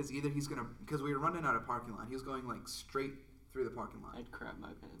 because either he's going to, because we were running out of parking lot. He was going like straight through the parking lot. I'd crap my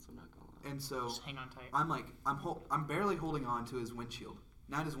pants, I'm not gonna lie. And so Just hang on tight. I'm like, I'm barely holding on to his windshield.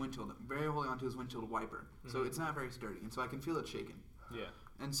 Not his windshield, I'm barely holding on to his windshield wiper. So Mhm. it's not very sturdy. And so I can feel it shaking. Yeah.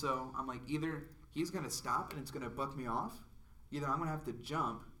 And so I'm like, either he's going to stop and it's going to buck me off, either I'm going to have to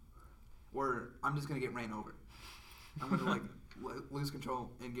jump, or I'm just going to get ran over. I'm going to like lose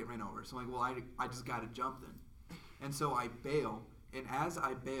control and get ran over. So I'm like, well, I just got to jump then. And so I bail, and as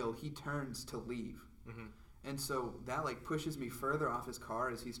I bail, he turns to leave. Mm-hmm. And so that like pushes me further off his car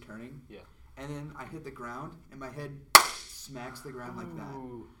as he's turning. Yeah. And then I hit the ground, and my head smacks the ground like that.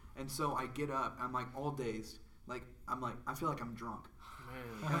 Ooh. And so I get up, I'm like all dazed. Like I feel like I'm drunk.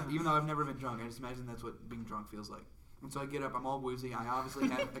 Man. Even though I've never been drunk, I just imagine that's what being drunk feels like. And so I get up, I'm all woozy. I obviously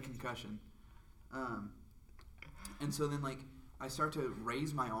had a concussion. And so then, like, I start to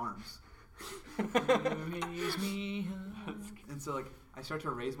raise my arms. Raise me up. And so, like, I start to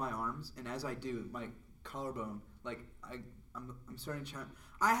raise my arms, and as I do, my collarbone, like, I'm starting to chant,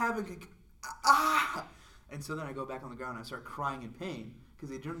 I have a ah! And so then I go back on the ground and I start crying in pain because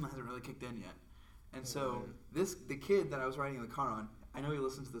the adrenaline hasn't really kicked in yet. And so the kid that I was riding in the car on, I know he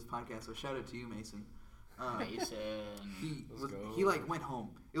listens to this podcast, so shout out to you, Mason. Mason. He like went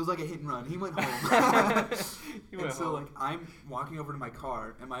home. It was like a hit and run. He went home. So like I'm walking over to my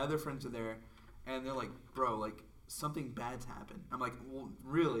car and my other friends are there, and they're like, "Bro, like something bad's happened." I'm like, "Well,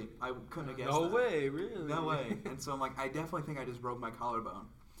 really? I couldn't have guessed." No that. way, really. No way. And so I'm like, I definitely think I just broke my collarbone.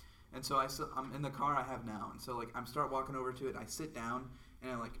 And so I'm in the car I have now, and so like I'm start walking over to it. I sit down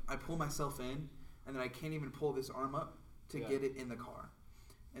and I pull myself in, and then I can't even pull this arm up to get it in the car.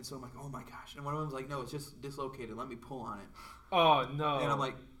 And so I'm like, oh my gosh. And one of them's like, no, it's just dislocated. Let me pull on it. Oh, no. And I'm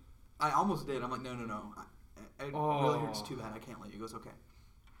like, I almost did. I'm like, no. It really hurts too bad. I can't let you. He goes, okay.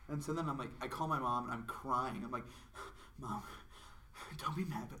 And so then I'm like, I call my mom and I'm crying. I'm like, Mom, don't be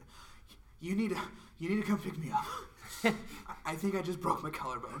mad, but you need to come pick me up. I think I just broke my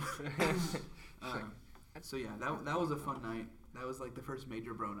collarbone. So yeah, that was a fun night. That was like the first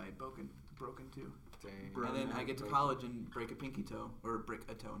major bro night broken too. Dang. And then I get to college and break a pinky toe, or break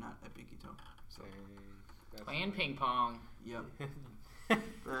a toe, not a pinky toe. So. Dang. Playing ping pong. Yep. I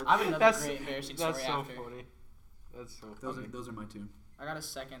have another great embarrassing story That's so after. funny. That's so funny. Those are my two. I got a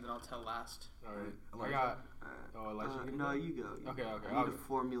second that I'll tell last. All right. Elijah. I got. Oh, Elijah. you No, go? you go. Okay. I need to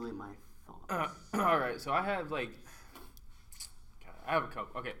formulate my thoughts. All right. So I have like. God, I have a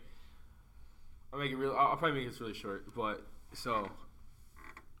couple. Okay. I'll make it real. I'll probably make this really short. But so,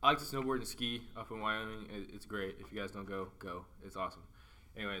 I like to snowboard and ski up in Wyoming. It's great. If you guys don't go. It's awesome.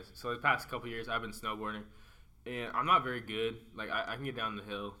 Anyways, so the past couple years I've been snowboarding, and I'm not very good. Like I can get down the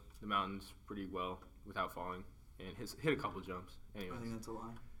hill, the mountains pretty well without falling, and hit a couple jumps. Anyways, I think that's a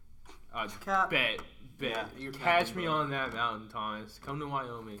lie. bet. Yeah, you're Catch capping, me bro. on that mountain, Thomas. Come to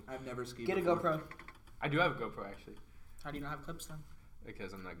Wyoming. I've never skied. Get a before. GoPro. I do have a GoPro actually. How do you not have clips then?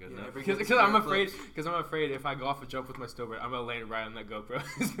 Because I'm not good Yeah, enough. every Because kid's I'm got afraid. clips. Because I'm afraid if I go off a jump with my snowboard, I'm gonna land right on that GoPro.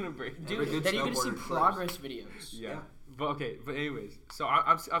 It's gonna break. Every Dude, good then you're gonna see snowboarder progress videos. Yeah. But anyways, so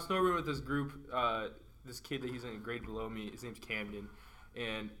I'm snowboarding with this group. This kid that he's in a grade below me. His name's Camden,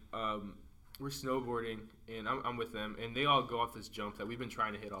 and we're snowboarding, and I'm with them, and they all go off this jump that we've been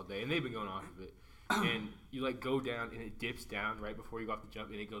trying to hit all day, and they've been going off of it. And you like go down, and it dips down right before you go off the jump,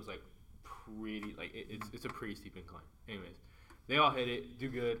 and it goes like pretty like it's a pretty steep incline. Anyways, they all hit it, do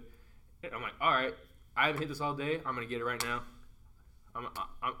good. And I'm like, all right, I haven't hit this all day. I'm gonna get it right now.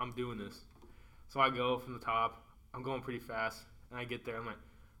 I'm doing this. So I go from the top. I'm going pretty fast, and I get there. I'm like,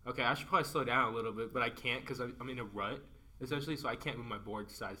 okay, I should probably slow down a little bit, but I can't because I'm in a rut essentially, so I can't move my board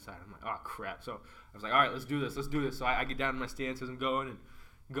side to side. I'm like, oh crap. So I was like, all right, let's do this. So I get down in my stance as I'm going and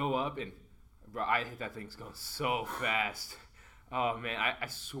go up, and bro, I hit that thing. It's going so fast. Oh man, I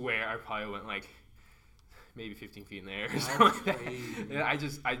swear I probably went like maybe 15 feet in the air or something like that.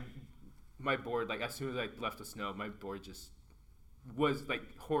 And my board, like as soon as I left the snow, my board just was like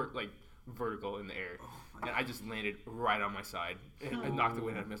vertical in the air, and I just landed right on my side and I knocked the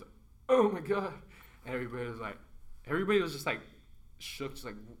wind out of me. I was like, oh my god! And everybody was just like shook, just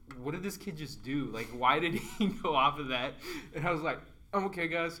like, what did this kid just do? Like, why did he go off of that? And I was like, I'm okay,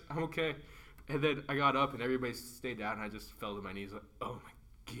 guys, I'm okay. And then I got up and everybody stayed down, and I just fell to my knees like, oh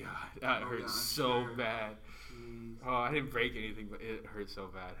my god, that hurt so bad. Jeez. Oh, I didn't break anything, but it hurt so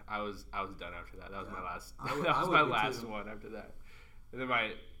bad. I was done after that. That was my last. I would- that I was would my be last too. one after that. And then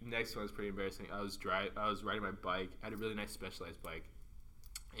my next one was pretty embarrassing. I was riding my bike. I had a really nice Specialized bike,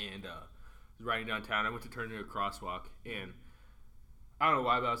 and was riding downtown. I went to turn into a crosswalk, and I don't know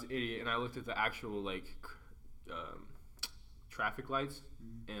why, but I was an idiot. And I looked at the actual traffic lights,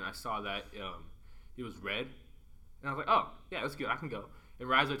 and I saw that it was red, and I was like, oh yeah, that's good. I can go. And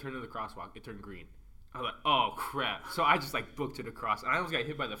right as I turned into the crosswalk, it turned green. I was like, oh crap. So I just like booked it across, and I almost got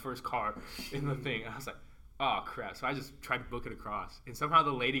hit by the first car in the thing. I was like, oh crap. So I just tried to book it across, and somehow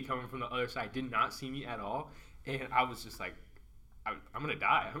the lady coming from the other side did not see me at all, and I was just like, I'm gonna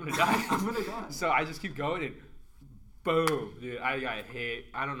die. I'm gonna die. So I just keep going, and boom, dude, I got hit.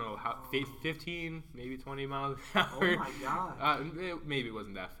 I don't know how, 15, maybe 20 miles an hour. Oh my god. Maybe it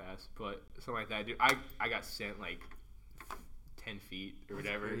wasn't that fast, but something like that, dude. I got sent like 10 feet or That's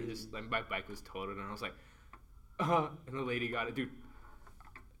whatever. crazy. Just like my bike was totaled, and I was like, and the lady got it, dude.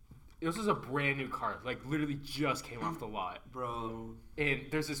 This was a brand new car, like literally just came off the lot, Bro. and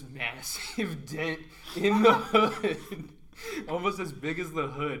there's this massive dent in the hood. Almost as big as the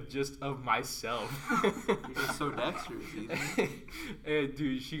hood, just of myself. You're just so dexterous, Ethan. And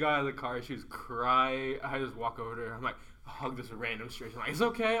dude, she got out of the car. She was crying. I just walk over to her. I'm like, hug this random stranger. I'm like, it's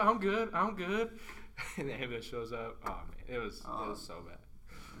okay. I'm good. And the ambulance shows up. Oh man, it was so bad.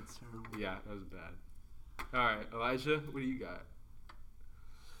 That's terrible. Yeah, that was bad. All right, Elijah, what do you got?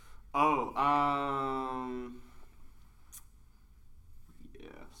 Oh, yeah.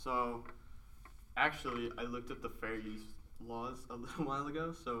 So, actually, I looked up the fair use laws a little while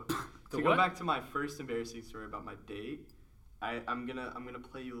ago. So, The to what? go back to my first embarrassing story about my date, I'm gonna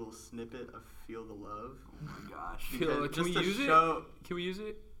play you a little snippet of "Feel the Love." Oh my gosh. Feel- Because can we just to use it? show- Can we use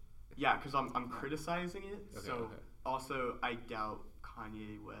it? Yeah, because I'm criticizing it. Okay, so okay. also, I doubt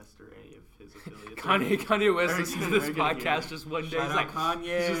Kanye West or any of his affiliates. Kanye West Very listens to good, this very good, podcast yeah. just one day. Shout He's out like,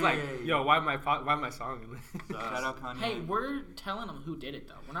 Kanye. he's just like, yo, why my song? in this? Shout out Kanye. Hey, we're telling them who did it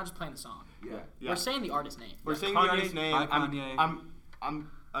though. We're not just playing the song. Yeah. Yeah. We're saying the artist's name. We're saying Kanye, the artist's name. hi, Kanye. I'm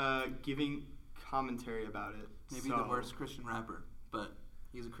giving commentary about it. Maybe so. the worst Christian rapper, but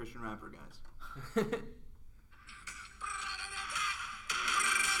he's a Christian rapper, guys.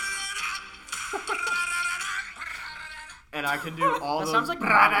 And I can do all That those sounds like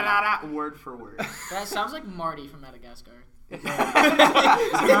word for word. That sounds like Marty from Madagascar. It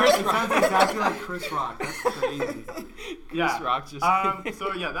sounds exactly like Chris Rock. That's crazy. Yeah. Rock just.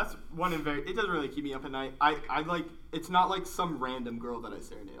 So yeah, that's one and very. It doesn't really keep me up at night. I like. It's not like some random girl that I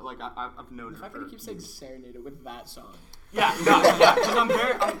serenade. Like I've known The her. fact that for he keeps saying years. serenaded with that song. Yeah, yeah. Because I'm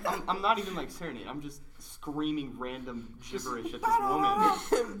very. I'm not even like serenade. I'm just screaming random gibberish at this woman.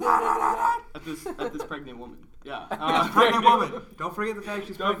 at this pregnant woman. Yeah. Pregnant woman. Don't forget the fact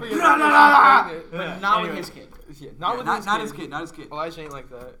she's Don't pregnant. forget that she's But pregnant. not Anyway. with his kid. Yeah, not with his Not kid. his kid. Not his kid. Elijah ain't like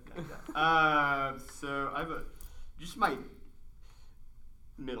that. So I have just my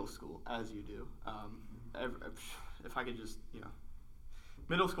middle school, as you do. If I could just,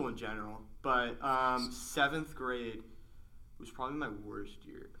 middle school in general. But 7th grade was probably my worst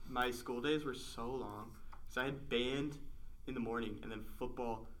year. My school days were so long. So I had band in the morning and then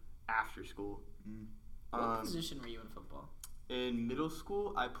football after school. What position were you in football? In middle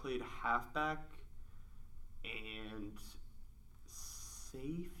school, I played halfback and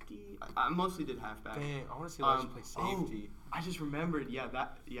safety. I mostly did halfback. Dang, I want to see Elijah play oh, safety. I just remembered.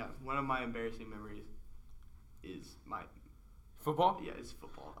 One of my embarrassing memories is my Football? it's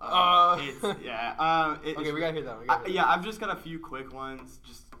football. Okay, We we gotta hear that. I've just got a few quick ones,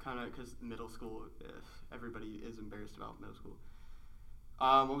 just kind of because middle school. Everybody is embarrassed about middle school.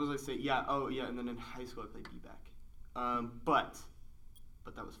 What was I saying? And then in high school I played D-back. But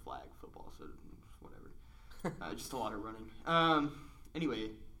that was flag football, so whatever. Just a lot of running. Anyway.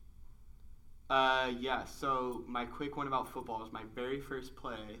 So my quick one about football is my very first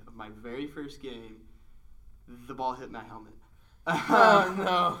play of my very first game. The ball hit my helmet. Oh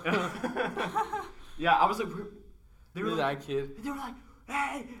no. Yeah, I was like, they were You're like, that kid. they were like,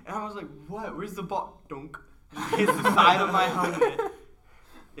 hey, and I was like, what? Where's the ball? Dunk. Hits the side of my helmet.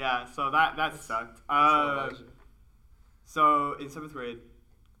 Yeah, so that sucked. So in 7th grade,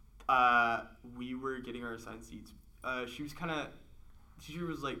 we were getting our assigned seats. Teacher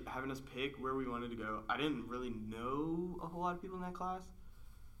was like having us pick where we wanted to go. I didn't really know a whole lot of people in that class.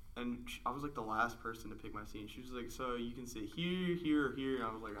 And I was like the last person to pick my seat. She was like, so you can sit here, here, or here. And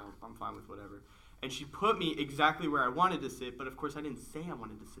I was like, I'm fine with whatever. And she put me exactly where I wanted to sit. But of course, I didn't say I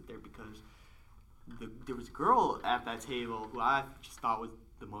wanted to sit there because there was a girl at that table who I just thought was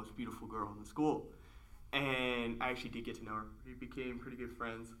the most beautiful girl in the school. And I actually did get to know her. We became pretty good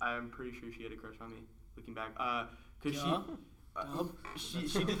friends. I'm pretty sure she had a crush on me, looking back. Because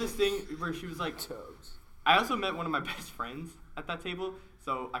she did this thing where she was like, I also met one of my best friends at that table.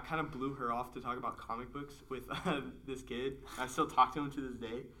 So I kind of blew her off to talk about comic books with this kid. I still talk to him to this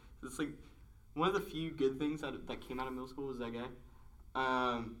day. It's like one of the few good things that came out of middle school was that guy.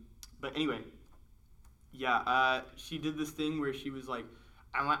 But anyway, she did this thing where she was like,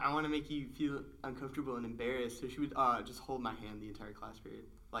 I want to make you feel uncomfortable and embarrassed. So she would just hold my hand the entire class period,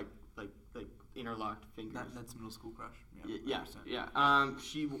 like interlocked fingers. That's middle school crush. Yeah.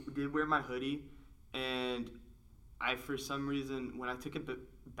 She did wear my hoodie, and I, for some reason, when I took it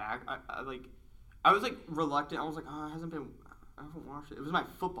back, I was like reluctant. I was like, I haven't washed it. It was my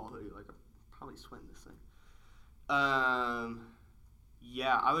football hoodie. Like, I'm probably sweating this thing. I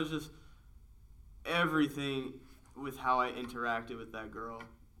was just, everything with how I interacted with that girl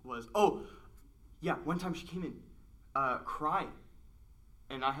was, one time she came in crying.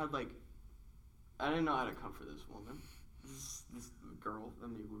 And I had I didn't know how to comfort this woman. This girl, I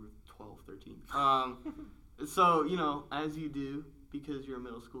mean, we were 12, 13. So, as you do, because you're a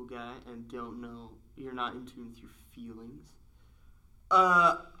middle school guy and you're not in tune with your feelings.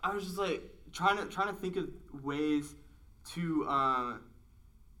 I was just like trying to think of ways to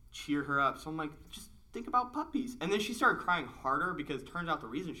cheer her up. So I'm like, just think about puppies. And then she started crying harder because it turns out the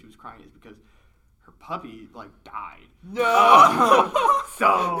reason she was crying is because her puppy like died. No.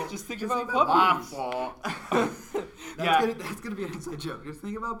 So just think about my puppies. fault. That's gonna be an inside joke. Just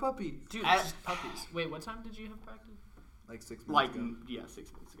think about puppies. Dude, it's just puppies. Wait, what time did you have practice? Like 6 Like minutes ago.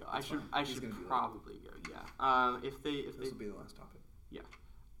 6 months ago. That's fine. I He's should gonna be late. probably go. Yeah. If they This will be the last topic.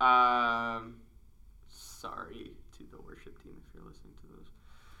 sorry to the worship team if you're listening to those.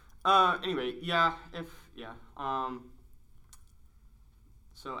 Anyway,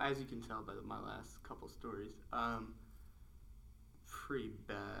 so as you can tell by my last couple stories, pretty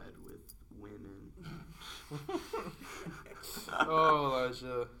bad with women. Oh,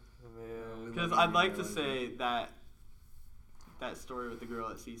 Elijah. Man. Because I'd like to say that story with the girl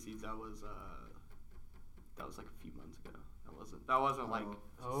at CC's, that was like a few months ago. That wasn't like.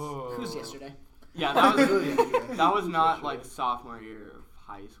 Oh. Who's yesterday? Yeah, that was not like sophomore year of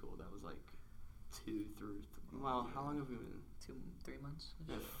high school. That was like 2 through. Well, how long have we been? 3 months.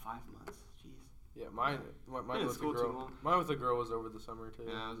 Yeah, 5 months. Jeez. Yeah, mine in with the school too girl. long. Mine with the girl was over the summer too.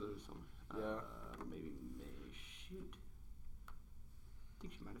 Yeah, that was over summer. Yeah. Maybe May. Shoot. I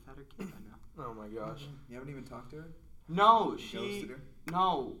think she might have had her kid by now. Oh my gosh. You haven't even talked to her? No, Ghosted her?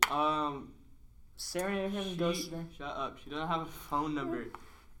 No. Sarah hasn't ghosted her. Shut up. She doesn't have a phone number,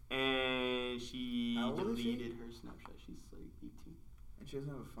 and she How old is she? deleted her Snapchat. She's like 18. And she doesn't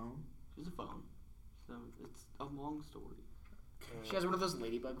have a phone? She has a phone, so it's a long story. She has one of those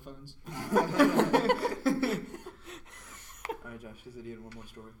ladybug phones. Alright, Josh, he said he had one more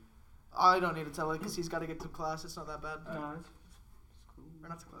story. I don't need to tell it because he's got to get to class. It's not that bad. No, it's cool. Or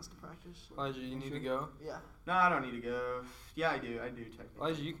not to class, to practice. Elijah, you need to go. Yeah. No, I don't need to go. Yeah, I do technically.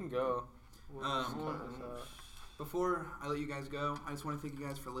 Elijah, you can go. Before I let you guys go, I just want to thank you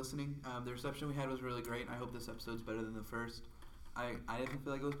guys for listening. The reception we had was really great. I hope this episode's better than the first. I didn't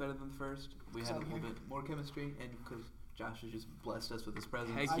feel like it was better than the first. We had a little bit more chemistry, and because Josh has just blessed us with his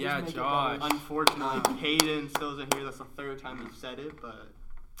presence. Heck I yeah, just make it Josh. better. Unfortunately, Hayden still isn't here. That's the third time you've said it, but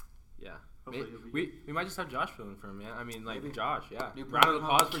Yeah. hopefully he'll be We might just have Josh filling for him, man. I mean, like Maybe. Josh, yeah. New Round of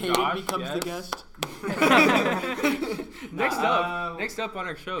applause for Caden Josh. becomes yes. the guest. Next up on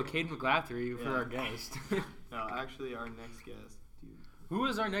our show, Caden McGlathery for Yeah. our guest. No, actually, our next guest, dude. Who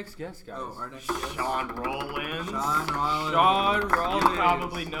is our next guest, guys? Oh, our next guest. Sean Rollins. Sean Rollins. Sean Rollins. You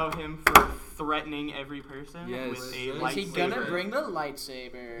probably know him for threatening every person Yes. with a Is lightsaber. Is he gonna bring the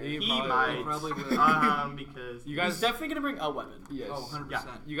lightsaber? He He probably might. will. Because You guys, He's definitely gonna bring a weapon. yes. Oh, 100%.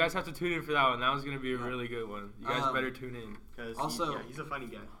 Yeah. You guys have to tune in for that one. That one's gonna be a really good one. You guys Um, better tune in. Also- he's a funny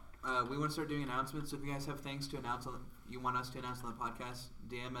guy. We want to start doing announcements. So if you guys have things to announce, you want us to announce on the podcast,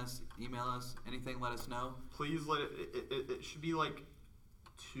 DM us, email us, anything, let us know. Please let it should be like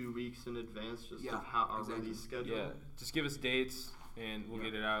 2 weeks in advance, just Yeah, of how our exactly. release schedule. Yeah, just give us dates and we'll Yeah.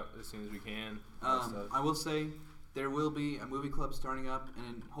 get it out as soon as we can. All that stuff. I will say there will be a movie club starting up,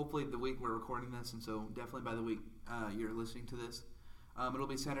 and hopefully the week we're recording this, and so definitely by the week you're listening to this. It'll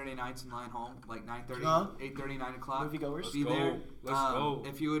be Saturday nights in Lion Hall, like 9:30, Huh? 8:30, 9 o'clock. Moviegoers? Be Let's there. go. Let's go.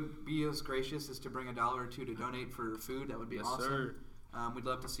 If you would be as gracious as to bring $1 or $2 to donate for food, that would be Yes, awesome. sir. We'd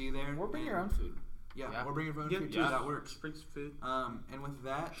love to see you there. Or bring And- your own food. Yeah, Yeah. or bring your own Yeah, food too. yeah. That works. Bring some food. And with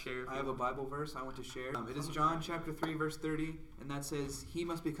that, Share if I you have a want. Bible verse I want to share. It is John chapter 3, verse 30, and that says, "He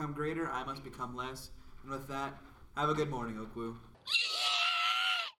must become greater, I must become less." And with that, have a good morning, OKWU.